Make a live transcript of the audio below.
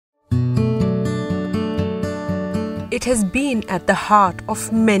it has been at the heart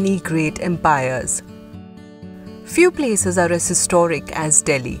of many great empires. Few places are as historic as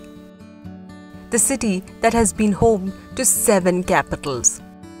Delhi, the city that has been home to 7 capitals.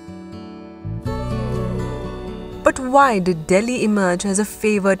 But why did Delhi emerge as a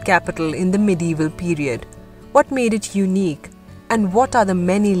favoured capital in the medieval period? What made it unique? And what are the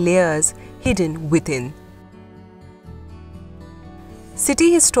many layers hidden within?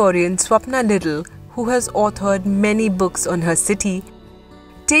 City historian Swapna Liddle, who has authored many books on her city,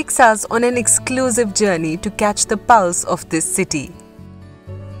 takes us on an exclusive journey to catch the pulse of this city.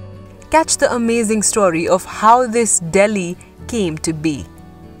 Catch the amazing story of how this Delhi came to be,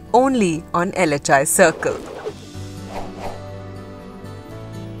 only on LHI Circle.